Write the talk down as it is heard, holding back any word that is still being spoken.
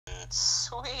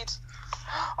Sweet.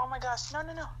 Oh my gosh. No,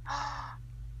 no, no.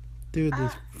 Dude,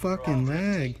 this fucking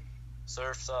lag.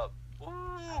 Surf's up.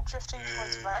 I'm drifting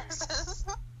towards viruses.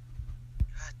 God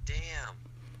damn.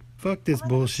 Fuck this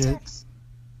bullshit.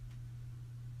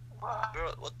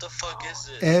 Bro, what the fuck is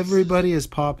this? Everybody is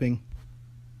popping.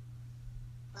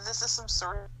 This is some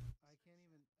sort.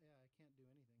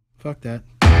 Fuck that.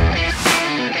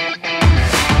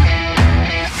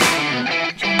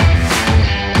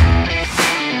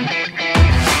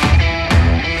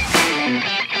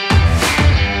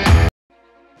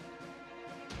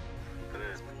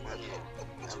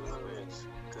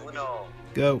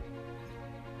 Go.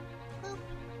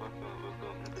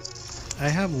 I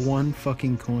have one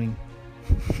fucking coin.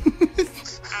 Got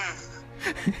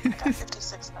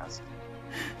 56,000.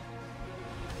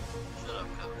 Shut up,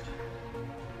 Coach.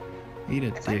 Eat a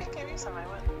If I dick. could give you some, I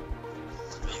would.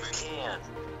 You can.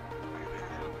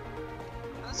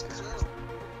 That's cool.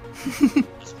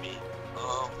 It's me.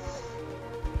 I'm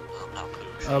not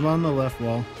Coach. I'm on the left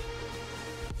wall.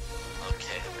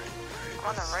 Okay. I'm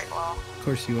on the right wall. Of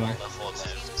course you are. Left wall too.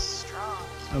 He's strong.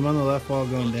 I'm on the left wall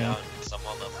going down. I'm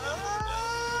on left wall.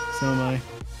 So am I.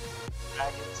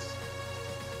 Dragons.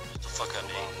 What the fuck I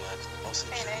need?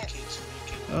 Hey, Nate.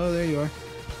 Oh, there you are.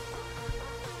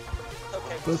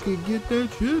 Okay. Fucking get that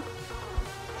shit.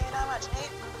 Hey, not much.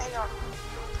 Nate, hang on.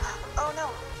 Oh no.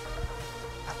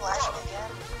 I'm lagging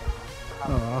again.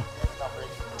 Aw.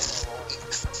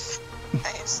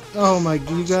 Nice. Oh my,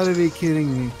 you gotta be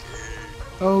kidding me.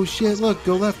 Oh shit, look,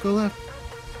 go left, go left.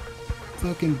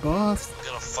 Fucking boss. I'm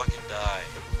gonna fucking die.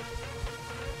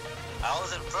 I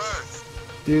was in first.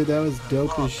 Dude, that was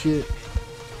dope as shit.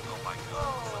 Oh my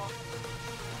god.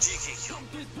 GK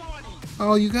killed me.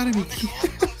 Oh, you gotta be kidding.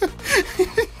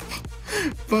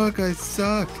 Fuck, I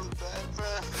suck.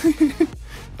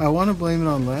 I want to blame it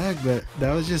on lag, but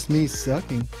that was just me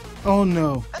sucking. Oh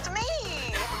no. That's me!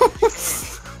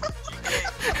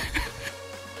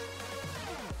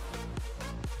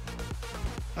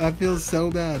 I feel so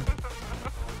bad.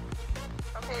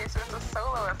 Okay, so it's a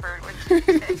solo effort with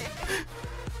GK.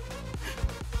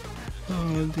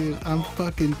 Oh, dude, I'm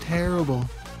fucking terrible.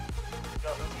 Yo,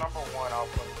 who's number one? I'll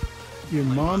play. Your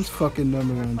mom's fucking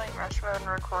number one. Playing Rush Mode and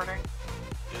recording.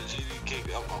 Yo, GDK,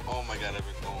 oh my god, I've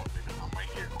been going, nigga. I'm right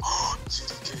here.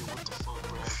 GDK, what the fuck,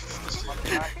 bro?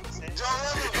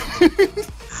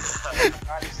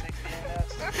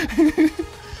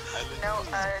 No,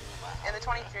 in the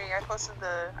 23, I posted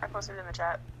it in the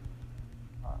chat.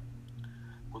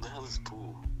 What the hell is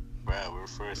pool? Bruh, we're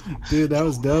first. Dude, that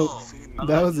was dope.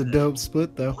 That was a dope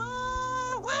split, though.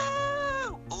 Woo!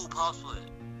 Woo! Ooh, pop split.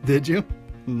 Did you?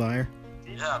 Liar.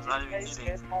 Yeah, I'm not even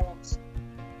kidding.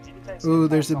 Ooh,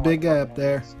 there's a big guy up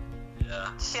there.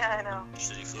 Yeah. Yeah, I know.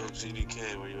 Shitty food.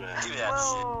 GDK, where you at? Give me that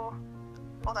Whoa.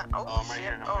 Hold on. Oh, I'm right shit.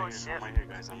 here. Oh, I'm shit. right here,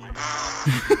 guys. I'm right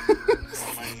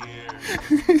here.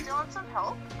 Do you want some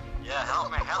help? Yeah,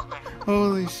 help me, help me.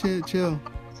 Holy shit, chill. Did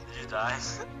you die?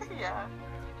 Yeah.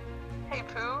 Hey,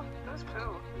 Pooh. Who's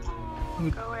Pooh?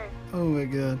 Go away. Oh my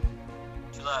god.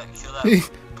 Kill that, kill that.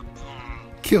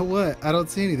 Kill what? I don't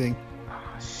see anything. Oh,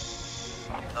 shit.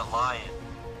 The lion.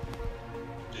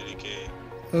 GDK.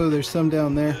 Oh, there's some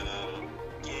down there.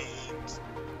 Games.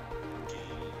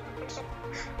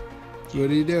 What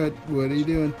are you doing? What are you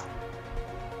doing?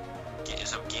 Get you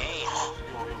some game. Oh,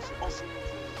 never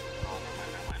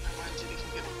mind.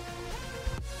 GDK, get him.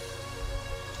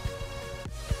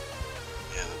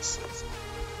 Yeah, that's so fun.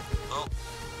 Oh.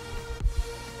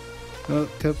 Oh,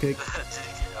 cupcake.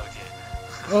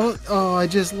 Okay. Oh, I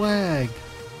just lagged.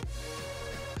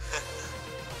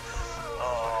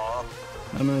 Oh.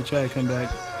 I'm gonna try to come back.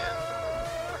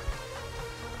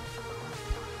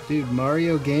 Dude,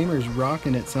 Mario Gamer's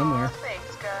rocking it somewhere. Oh,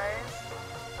 thanks, guys.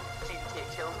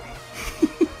 GK killed me.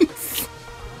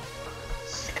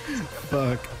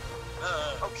 Fuck.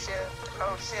 Oh, shit.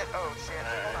 Oh, shit. Oh, shit.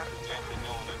 Hold on.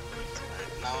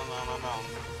 No.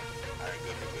 Alright,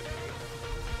 good.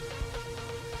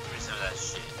 Give me some of that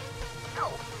shit. No.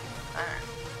 Alright.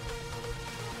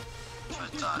 That's what I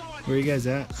thought. Where you guys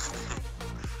at?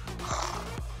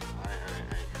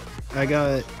 Alright. I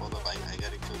got. Hold up, I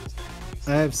gotta kill this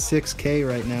thing. I have 6K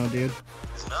right now, dude.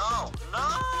 No!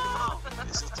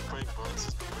 This is the break, bro.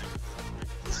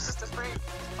 This is the break.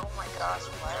 Oh my gosh.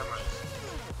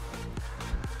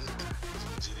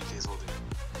 GDK's holding it.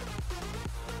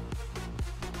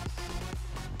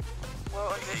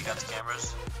 Whoa, Okay, you got the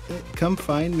cameras? Come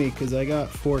find me, cause I got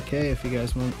 4K if you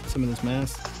guys want some of this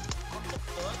mass.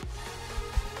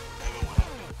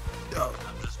 Oh,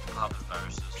 I'm just popping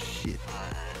viruses. shit.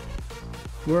 Alright.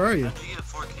 Where are you? How'd you get a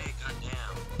 4K?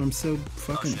 Goddamn. I'm so Oh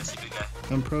fucking. shit, I see a big guy.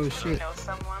 I'm pro as Do you shit. know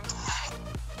someone?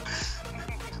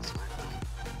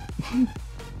 The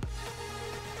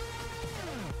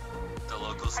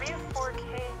locals. How do you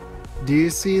 4K? Do you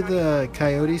see the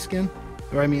coyote skin?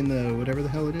 Or I mean the whatever the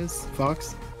hell it is,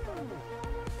 fox.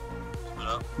 What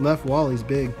up? Left wall, he's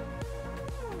big.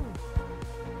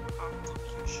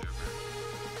 Sure, bro.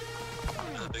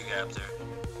 There's a big gap there.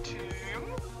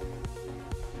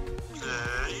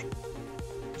 Okay.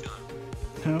 Kill him.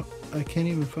 How? I can't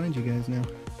even find you guys now.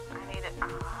 I need it.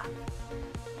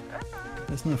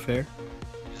 That's not fair.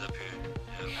 He's up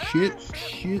here. Yeah.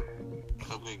 Shit.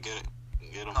 Okay, get it.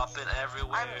 Get him. Popping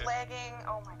everywhere. I'm lagging.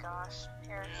 Oh my gosh.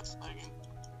 Here. Yeah, it's lagging.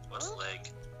 What's leg?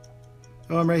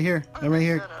 Oh, I'm right here. I'm right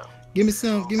here. Shut up. Give me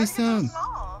some. Give me Why are you so some.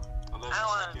 small? Unless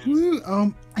Alan. it's kids.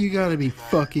 Woo, you gotta be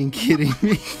fucking kidding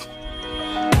me.